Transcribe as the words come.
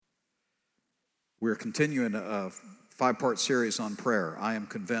We're continuing a five-part series on prayer. I am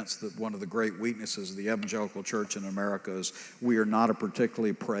convinced that one of the great weaknesses of the evangelical church in America is we are not a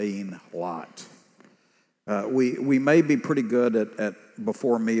particularly praying lot. We may be pretty good at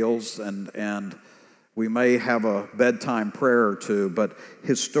before meals and we may have a bedtime prayer or two, but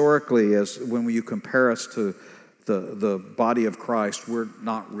historically, as when you compare us to the body of Christ, we're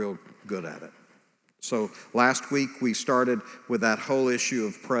not real good at it. So last week we started with that whole issue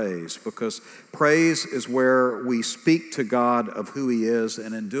of praise, because praise is where we speak to God of who He is,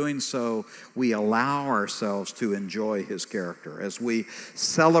 and in doing so, we allow ourselves to enjoy His character. As we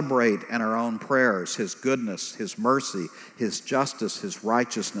celebrate in our own prayers His goodness, His mercy, His justice, His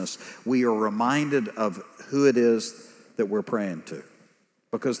righteousness, we are reminded of who it is that we're praying to.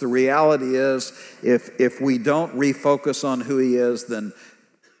 Because the reality is, if we don't refocus on who He is, then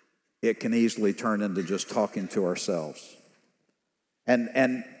it can easily turn into just talking to ourselves.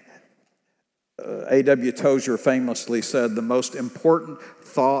 And A.W. Tozer famously said, the most important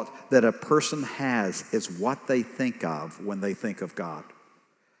thought that a person has is what they think of when they think of God.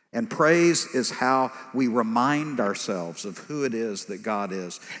 And praise is how we remind ourselves of who it is that God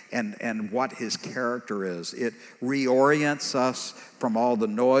is and what His character is. It reorients us from all the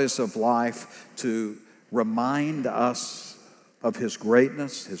noise of life to remind us of His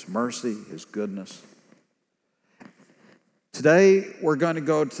greatness, His mercy, His goodness. Today, we're going to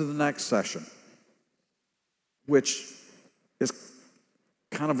go to the next session, which is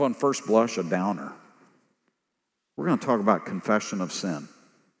kind of on first blush a downer. We're going to talk about confession of sin.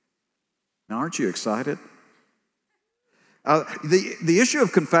 Now, aren't you excited? The issue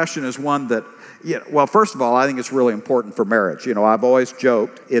of confession is one that, well, first of all, I think it's really important for marriage. You know, I've always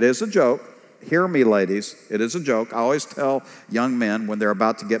joked, it is a joke. Hear me, ladies, it is a joke. I always tell young men when they're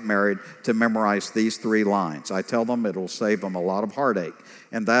about to get married to memorize these 3 lines. I tell them it'll save them a lot of heartache,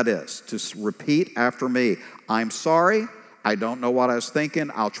 and that is to repeat after me, I'm sorry, I don't know what I was thinking,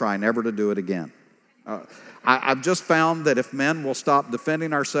 I'll try never to do it again. I've just found that if men will stop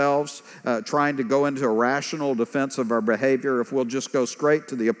defending ourselves, trying to go into a rational defense of our behavior, if we'll just go straight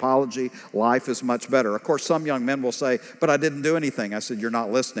to the apology, life is much better. Of course, some young men will say, but I didn't do anything. I said, you're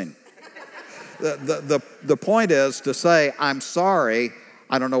not listening. The point is to say, I'm sorry,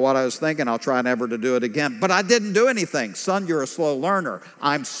 I don't know what I was thinking, I'll try never to do it again. But I didn't do anything. Son, you're a slow learner.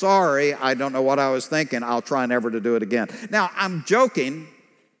 I'm sorry, I don't know what I was thinking, I'll try never to do it again. Now, I'm joking,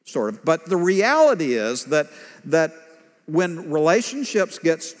 sort of, but the reality is that when relationships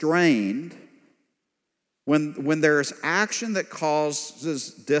get strained, when there's action that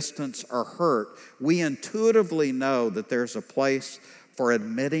causes distance or hurt, we intuitively know that there's a place for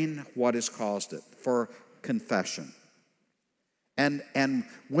admitting what has caused it, for confession. And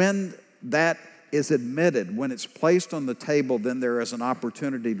when that is admitted, when it's placed on the table, then there is an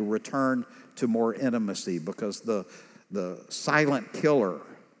opportunity to return to more intimacy, because the silent killer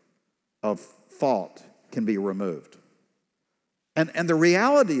of fault can be removed. And the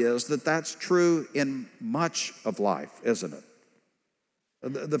reality is that that's true in much of life, isn't it?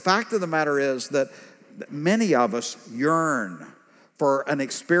 The fact of the matter is that many of us yearn for an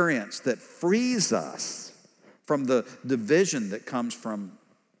experience that frees us from the division that comes from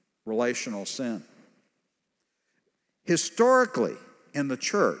relational sin. Historically, in the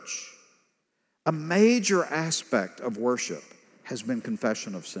church, a major aspect of worship has been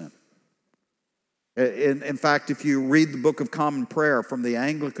confession of sin. In fact, if you read the Book of Common Prayer from the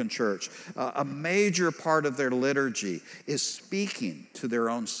Anglican Church, a major part of their liturgy is speaking to their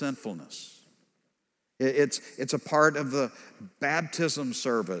own sinfulness. It's a part of the baptism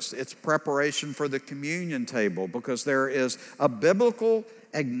service. It's preparation for the communion table, because there is a biblical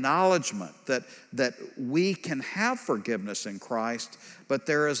acknowledgement that we can have forgiveness in Christ, but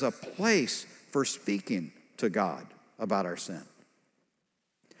there is a place for speaking to God about our sin.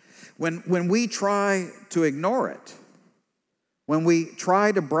 When we try to ignore it, when we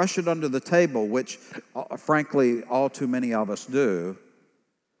try to brush it under the table, which frankly all too many of us do,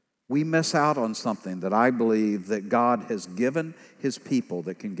 we miss out on something that I believe that God has given His people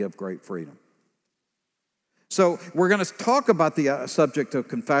that can give great freedom. So we're going to talk about the subject of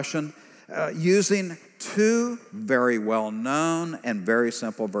confession using 2 very well-known and very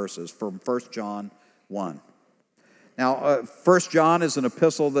simple verses from 1 John 1. Now, 1 John is an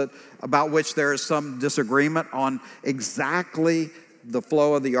epistle about which there is some disagreement on exactly the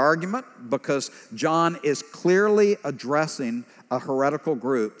flow of the argument, because John is clearly addressing a heretical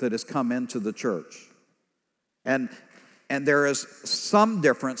group that has come into the church. And there is some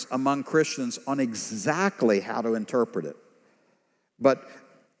difference among Christians on exactly how to interpret it. But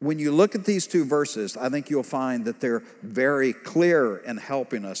when you look at these two verses, I think you'll find that they're very clear in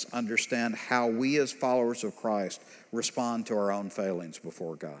helping us understand how we as followers of Christ respond to our own failings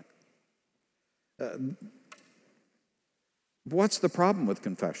before God. What's the problem with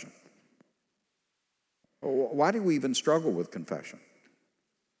confession? Why do we even struggle with confession?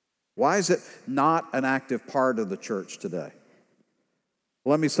 Why is it not an active part of the church today?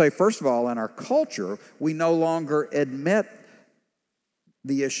 Let me say, first of all, in our culture, we no longer admit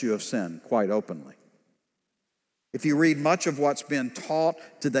the issue of sin quite openly. If you read much of what's been taught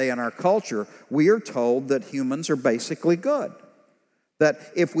today in our culture, we are told that humans are basically good. That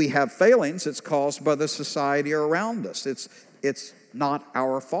if we have failings, it's caused by the society around us. It's not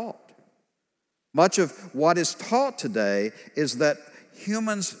our fault. Much of what is taught today is that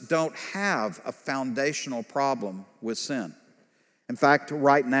humans don't have a foundational problem with sin. In fact,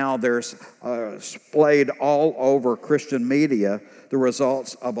 right now there's splayed all over Christian media the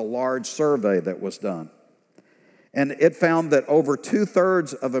results of a large survey that was done. And it found that over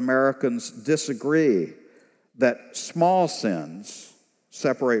 2/3 of Americans disagree that small sins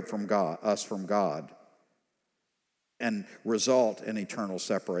separate us from God and result in eternal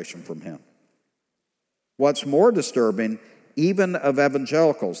separation from Him. What's more disturbing, even of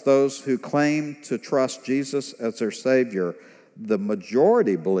evangelicals, those who claim to trust Jesus as their Savior, the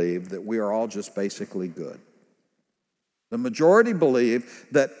majority believe that we are all just basically good. The majority believe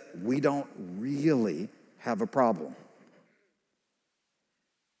that we don't really have a problem.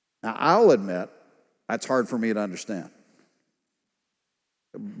 Now, I'll admit, that's hard for me to understand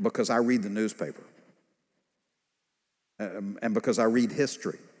because I read the newspaper and because I read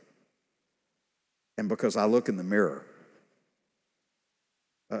history and because I look in the mirror.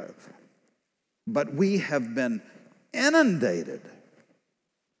 But we have been inundated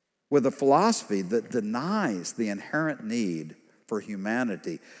with a philosophy that denies the inherent need for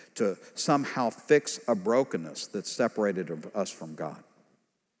humanity to somehow fix a brokenness that's separated us from God.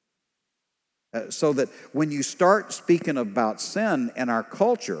 So that when you start speaking about sin in our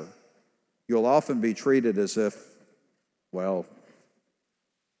culture, you'll often be treated as if, well,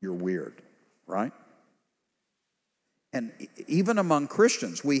 you're weird, right? And even among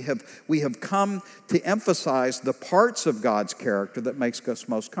Christians, we have come to emphasize the parts of God's character that makes us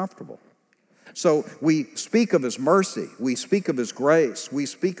most comfortable. So we speak of His mercy, we speak of His grace, we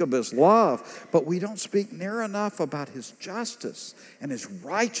speak of His love, but we don't speak near enough about His justice and His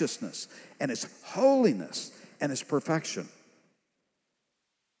righteousness and His holiness and His perfection.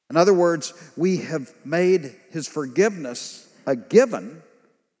 In other words, we have made His forgiveness a given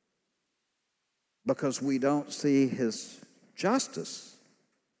because we don't see His justice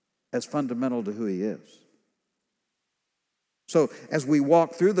as fundamental to who He is. So as we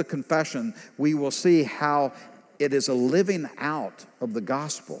walk through the confession, we will see how it is a living out of the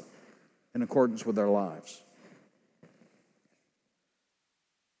gospel in accordance with our lives.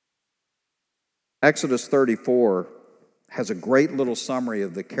 Exodus 34 has a great little summary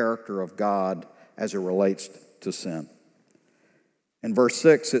of the character of God as it relates to sin. In verse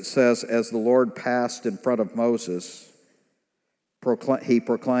 6, it says, as the Lord passed in front of Moses, he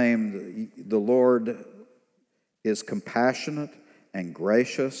proclaimed, the Lord is compassionate and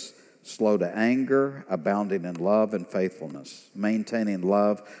gracious, slow to anger, abounding in love and faithfulness, maintaining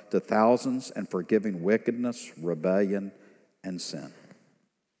love to thousands and forgiving wickedness, rebellion, and sin.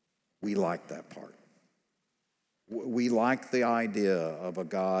 We like that part. We like the idea of a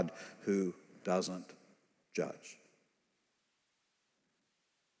God who doesn't judge.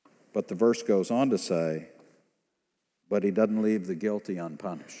 But the verse goes on to say, but He doesn't leave the guilty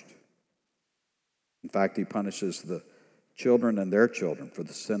unpunished. In fact, He punishes the children and their children for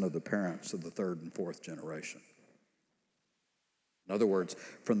the sin of the parents of the third and fourth generation. In other words,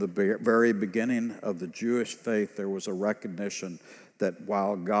 from the very beginning of the Jewish faith, there was a recognition that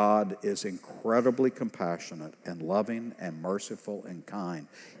while God is incredibly compassionate and loving and merciful and kind,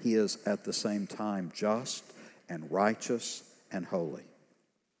 He is at the same time just and righteous and holy.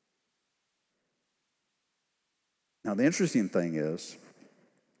 Now, the interesting thing is,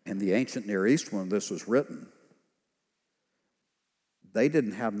 in the ancient Near East when this was written, they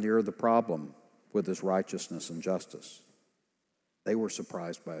didn't have near the problem with His righteousness and justice. They were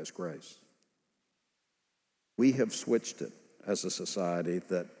surprised by His grace. We have switched it as a society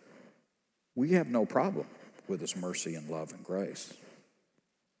that we have no problem with His mercy and love and grace.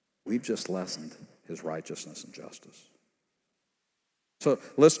 We've just lessened His righteousness and justice. So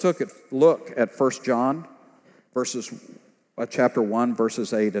let's look at 1 John chapter 1,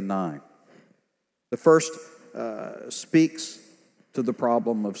 verses 8 and 9. The first speaks to the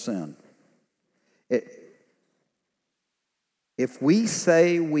problem of sin. It If we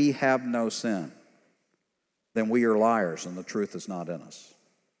say we have no sin, then we are liars and the truth is not in us.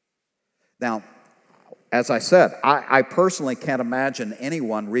 Now, as I said, I personally can't imagine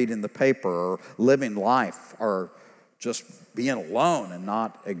anyone reading the paper or living life or just being alone and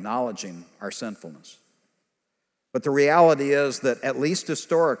not acknowledging our sinfulness. But the reality is that at least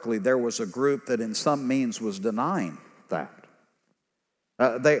historically, there was a group that in some means was denying that.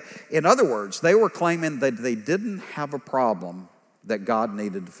 In other words, they were claiming that they didn't have a problem that God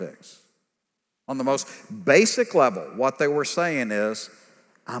needed to fix. On the most basic level, what they were saying is,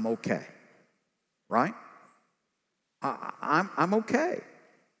 I'm okay, right? I'm okay.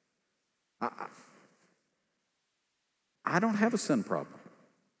 I don't have a sin problem.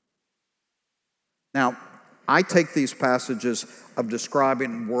 Now, I take these passages of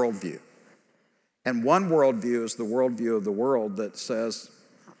describing worldview. And one worldview is the worldview of the world that says,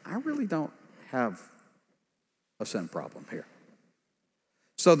 I really don't have a sin problem here.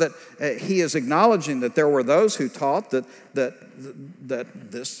 So that he is acknowledging that there were those who taught that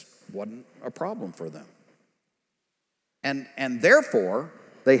this wasn't a problem for them. And therefore,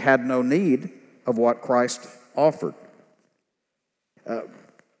 they had no need of what Christ offered.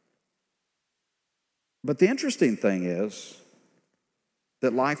 But the interesting thing is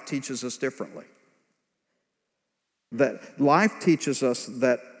that life teaches us differently. That life teaches us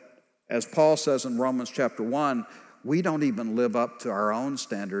that, as Paul says in Romans chapter 1, we don't even live up to our own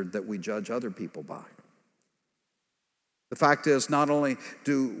standard that we judge other people by. The fact is, not only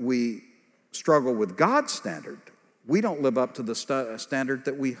do we struggle with God's standard, we don't live up to the standard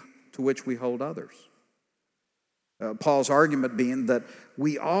to which we hold others. Paul's argument being that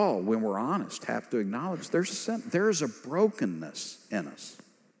we all, when we're honest, have to acknowledge there's a sin, there's a brokenness in us.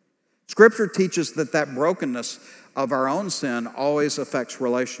 Scripture teaches that brokenness of our own sin always affects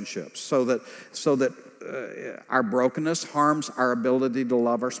relationships, so that our brokenness harms our ability to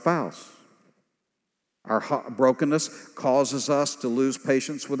love our spouse. Our brokenness causes us to lose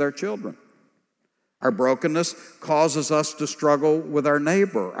patience with our children. Our brokenness causes us to struggle with our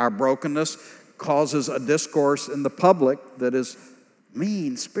neighbor. Our brokenness causes a discourse in the public that is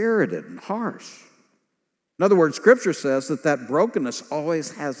mean-spirited and harsh. In other words, Scripture says that brokenness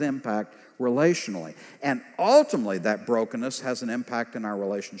always has impact relationally. And ultimately, that brokenness has an impact in our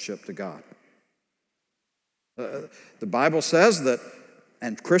relationship to God. The Bible says that,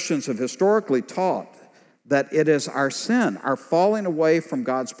 and Christians have historically taught, that it is our sin, our falling away from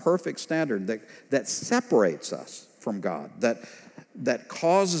God's perfect standard that separates us from God, that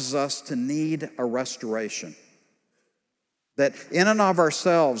causes us to need a restoration. That in and of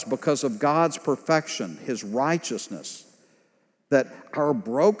ourselves, because of God's perfection, His righteousness, that our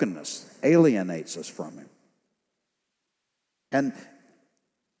brokenness alienates us from Him. And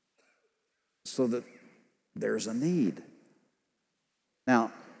so that there's a need.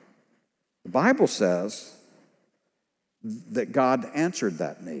 Now, the Bible says that God answered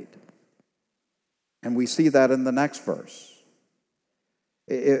that need. And we see that in the next verse.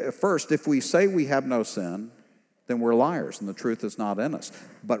 First, if we say we have no sin, then we're liars and the truth is not in us.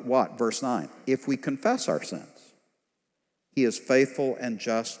 But what? Verse 9. If we confess our sins, He is faithful and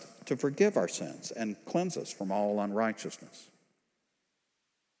just to forgive our sins and cleanse us from all unrighteousness.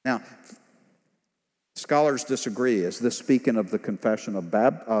 Now, scholars disagree. Is this speaking of the confession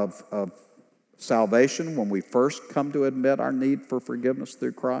of salvation when we first come to admit our need for forgiveness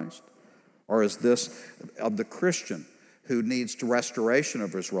through Christ? Or is this of the Christian who needs restoration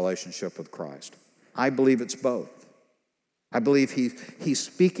of his relationship with Christ? I believe it's both. I believe he's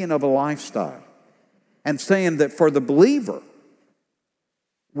speaking of a lifestyle and saying that for the believer,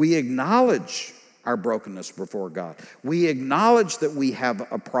 we acknowledge our brokenness before God. We acknowledge that we have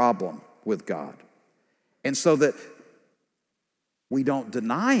a problem with God. And so that we don't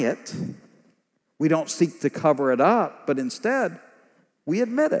deny it, we don't seek to cover it up, but instead, we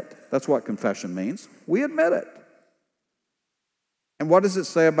admit it. That's what confession means. We admit it. And what does it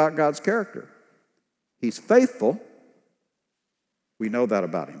say about God's character? He's faithful. We know that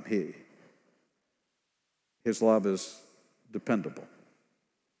about Him. His love is dependable.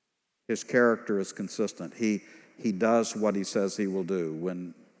 His character is consistent. He does what He says He will do.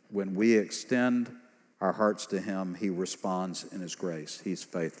 When we extend our hearts to Him, He responds in His grace. He's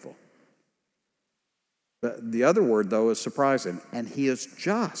faithful. The other word, though, is surprising. And He is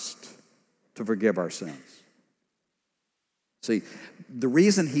just to forgive our sins. See, the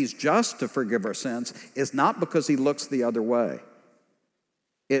reason He's just to forgive our sins is not because He looks the other way.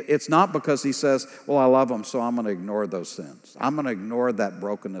 It's not because He says, well, I love them, so I'm going to ignore those sins. I'm going to ignore that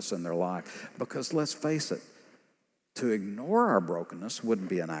brokenness in their life. Because let's face it, to ignore our brokenness wouldn't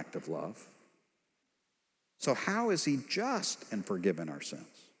be an act of love. So how is he just in forgiving our sins?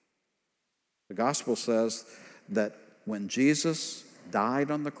 The gospel says that when Jesus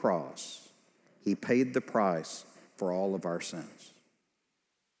died on the cross, he paid the price for all of our sins.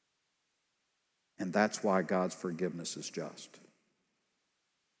 And that's why God's forgiveness is just.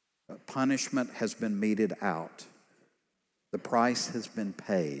 Punishment has been meted out. The price has been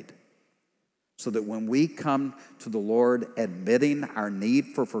paid. So that when we come to the Lord admitting our need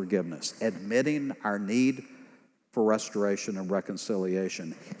for forgiveness, admitting our need for restoration and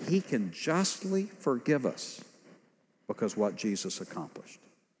reconciliation, he can justly forgive us because what Jesus accomplished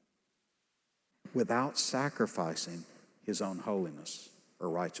without sacrificing his own holiness or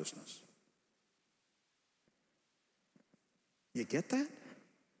righteousness. You get that?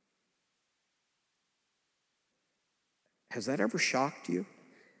 Has that ever shocked you?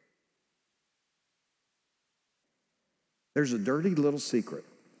 There's a dirty little secret.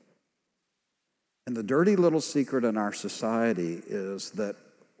 And the dirty little secret in our society is that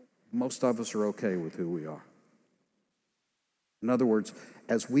most of us are okay with who we are. In other words,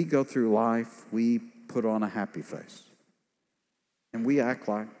 as we go through life, we put on a happy face. And we act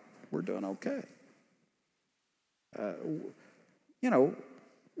like we're doing okay.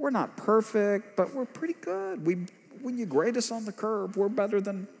 We're not perfect, but we're pretty good. When you grade us on the curve, we're better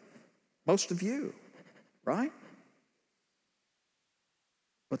than most of you, right?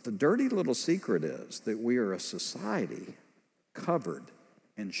 But the dirty little secret is that we are a society covered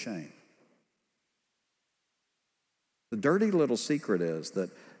in shame. The dirty little secret is that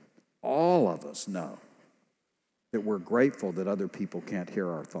all of us know that we're grateful that other people can't hear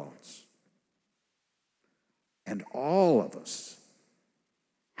our thoughts. And all of us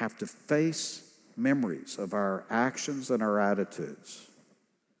have to face memories of our actions and our attitudes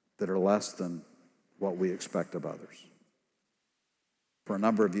that are less than what we expect of others. For a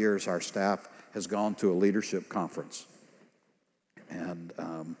number of years, our staff has gone to a leadership conference. And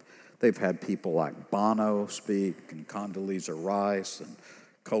they've had people like Bono speak, and Condoleezza Rice, and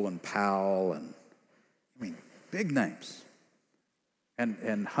Colin Powell, and big names. And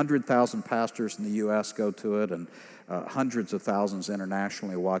 100,000 pastors in the U.S. go to it, and hundreds of thousands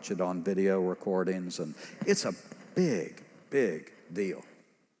internationally watch it on video recordings. And it's a big, big deal.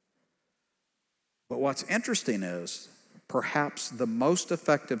 But what's interesting is perhaps the most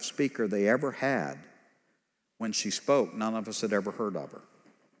effective speaker they ever had, when she spoke, none of us had ever heard of her.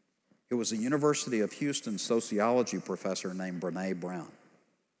 It was a University of Houston sociology professor named Brene Brown.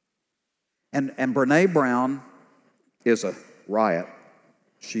 And Brene Brown is a riot.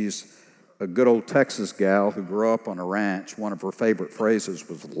 She's a good old Texas gal who grew up on a ranch. One of her favorite phrases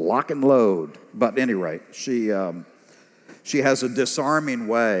was lock and load. But at any rate, she has a disarming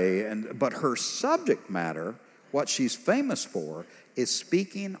way, but her subject matter, what she's famous for, is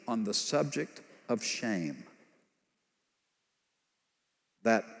speaking on the subject of shame.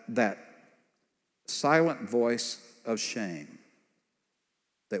 That silent voice of shame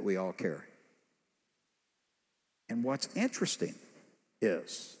that we all carry. And what's interesting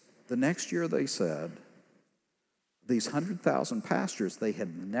is the next year they said these 100,000 pastors, they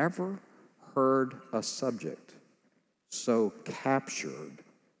had never heard a subject so captured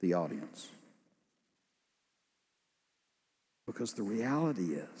the audience. Because the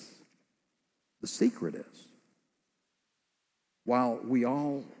reality is, the secret is, while we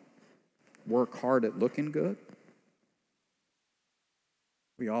all work hard at looking good,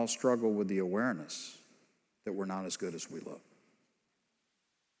 we all struggle with the awareness that we're not as good as we look.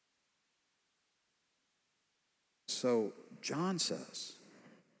 So John says,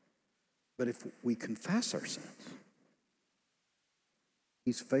 but if we confess our sins,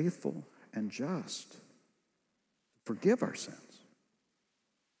 he's faithful and just to forgive our sins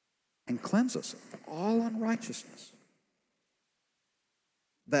and cleanse us of all unrighteousness.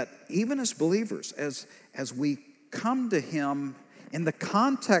 That even as believers, as we come to him in the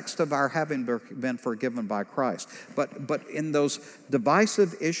context of our having been forgiven by Christ, but in those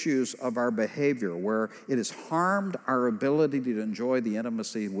divisive issues of our behavior where it has harmed our ability to enjoy the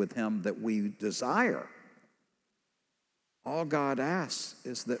intimacy with him that we desire, all God asks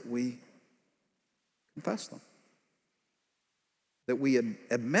is that we confess them, that we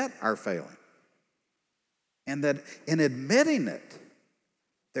admit our failing, and that in admitting it,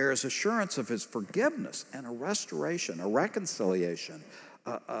 there is assurance of his forgiveness and a restoration, a reconciliation,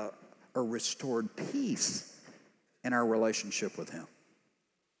 a restored peace in our relationship with him.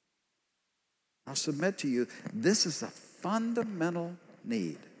 I'll submit to you, this is a fundamental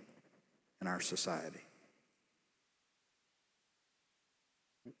need in our society.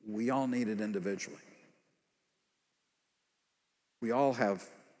 We all need it individually. We all have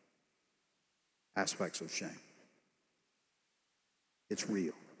aspects of shame. It's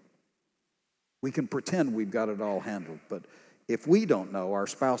real. We can pretend we've got it all handled, but if we don't know, our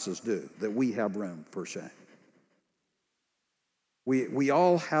spouses do, that we have room for shame. We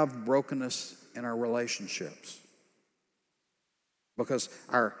all have brokenness in our relationships because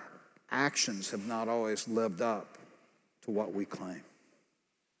our actions have not always lived up to what we claim.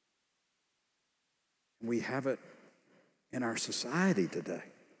 We have it in our society today,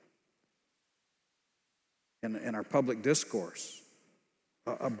 in our public discourse,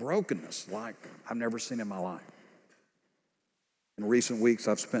 a brokenness like I've never seen in my life. In recent weeks,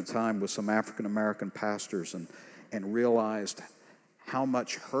 I've spent time with some African American pastors and realized how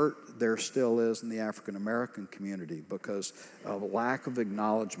much hurt there still is in the African American community because of a lack of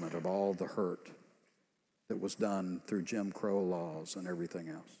acknowledgement of all the hurt that was done through Jim Crow laws and everything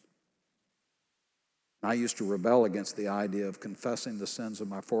else. I used to rebel against the idea of confessing the sins of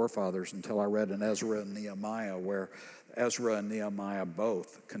my forefathers until I read in Ezra and Nehemiah, where Ezra and Nehemiah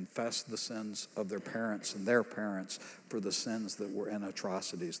both confessed the sins of their parents and their parents for the sins that were and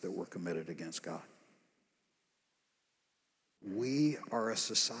atrocities that were committed against God. We are a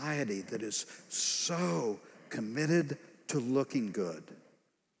society that is so committed to looking good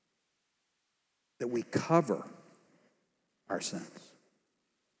that we cover our sins.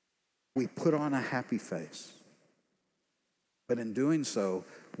 We put on a happy face. But in doing so,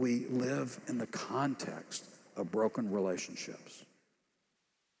 we live in the context of broken relationships.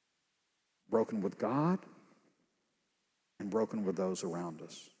 Broken with God and broken with those around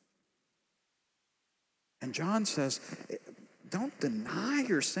us. And John says, don't deny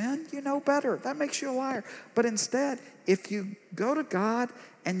your sin. You know better. That makes you a liar. But instead, if you go to God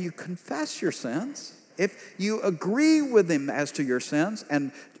and you confess your sins, if you agree with him as to your sins,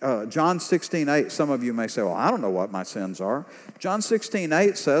 and John 16:8, some of you may say, well, I don't know what my sins are. John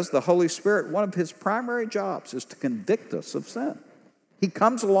 16:8 says the Holy Spirit, one of his primary jobs is to convict us of sin. He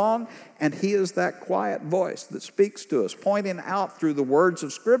comes along and he is that quiet voice that speaks to us, pointing out through the words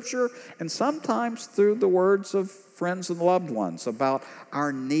of Scripture and sometimes through the words of friends and loved ones about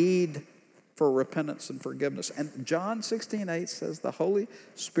our need for repentance and forgiveness. And John 16:8 says the Holy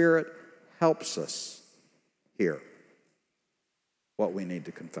Spirit helps us hear what we need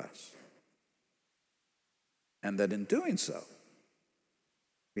to confess. And that in doing so,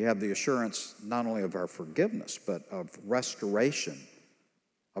 we have the assurance not only of our forgiveness, but of restoration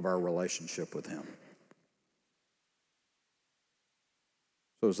of our relationship with him.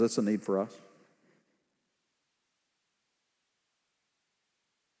 So is this a need for us?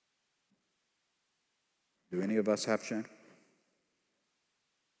 Do any of us have shame?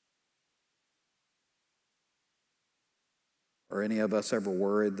 Are any of us ever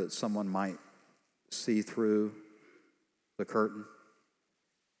worried that someone might see through the curtain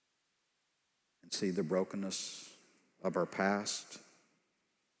and see the brokenness of our past,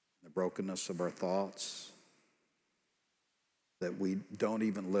 the brokenness of our thoughts, that we don't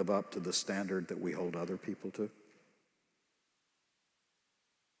even live up to the standard that we hold other people to?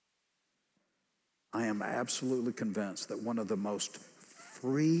 I am absolutely convinced that one of the most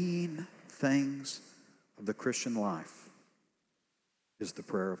freeing things of the Christian life is the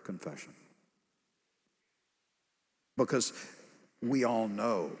prayer of confession. Because we all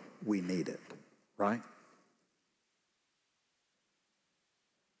know we need it, right?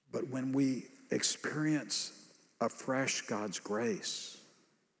 But when we experience afresh God's grace,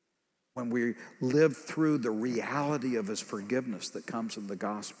 when we live through the reality of his forgiveness that comes in the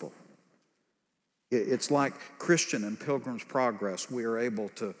gospel, it's like Christian in Pilgrim's Progress, we are able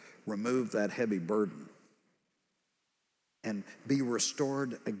to remove that heavy burden and be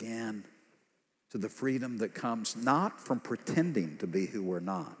restored again to the freedom that comes not from pretending to be who we're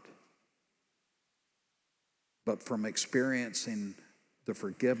not, but from experiencing the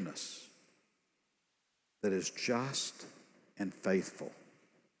forgiveness that is just and faithful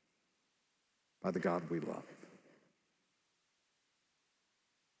by the God we love.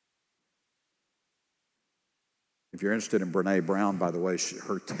 If you're interested in Brené Brown, by the way,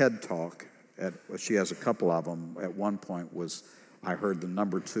 her TED Talk, she has a couple of them, at one point was, I heard, the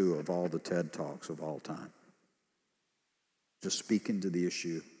number 2 of all the TED Talks of all time. Just speaking to the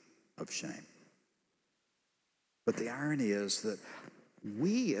issue of shame. But the irony is that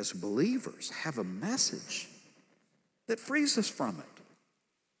we as believers have a message that frees us from it.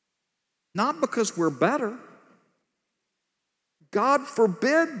 Not because we're better. God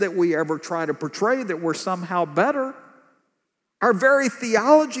forbid that we ever try to portray that we're somehow better. Our very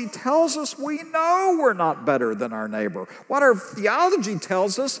theology tells us we know we're not better than our neighbor. What our theology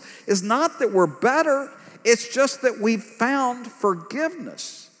tells us is not that we're better, it's just that we've found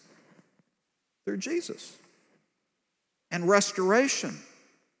forgiveness through Jesus, and restoration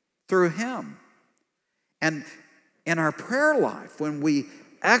through him. And in our prayer life, when we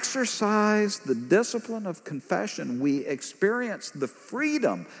exercise the discipline of confession, we experience the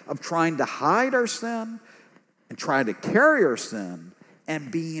freedom of trying to hide our sin and try to carry our sin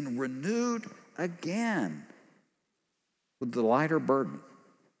and being renewed again with the lighter burden.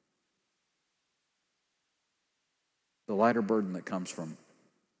 The lighter burden that comes from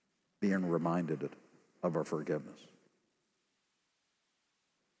being reminded of our forgiveness.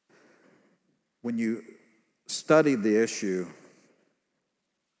 When you study the issue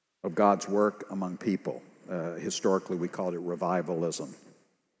of God's work among people, historically we called it revivalism.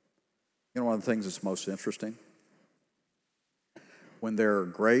 You know one of the things that's most interesting? When there are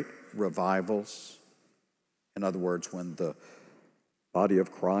great revivals, in other words, when the body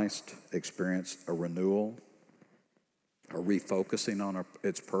of Christ experienced a renewal, a refocusing on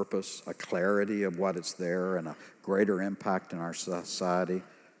its purpose, a clarity of what it's there, and a greater impact in our society,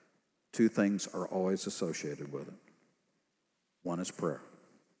 two things are always associated with it. One is prayer,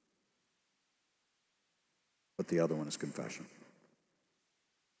 but the other one is confession.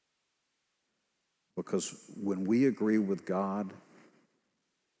 Because when we agree with God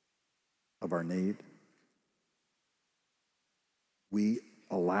of our need, we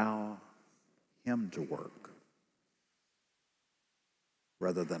allow him to work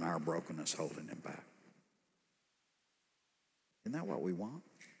rather than our brokenness holding him back. Isn't that what we want?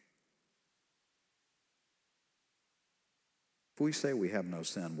 If we say we have no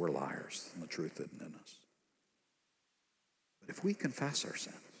sin, we're liars, and the truth isn't in us. But if we confess our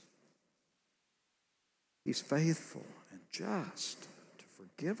sins, he's faithful and just to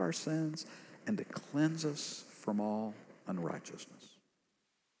forgive our sins and to cleanse us from all unrighteousness.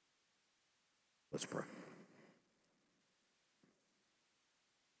 Let's pray.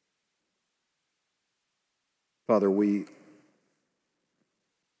 Father, we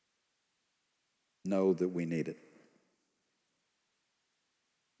know that we need it.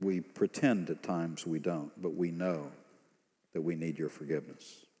 We pretend at times we don't, but we know that we need your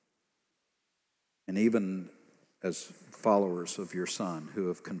forgiveness. And even as followers of your Son who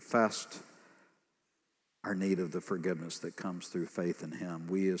have confessed our need of the forgiveness that comes through faith in him,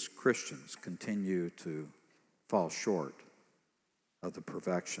 we as Christians continue to fall short of the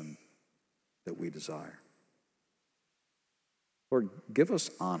perfection that we desire. Lord, give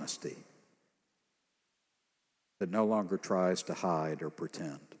us honesty that no longer tries to hide or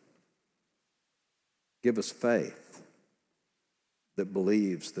pretend. Give us faith that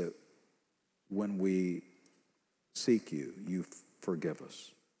believes that when we seek you, you forgive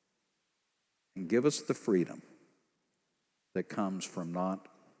us. And give us the freedom that comes from not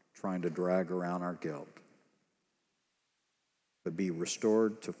trying to drag around our guilt, but be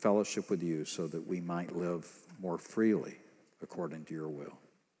restored to fellowship with you so that we might live more freely according to your will.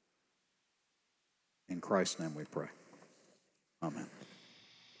 In Christ's name we pray. Amen.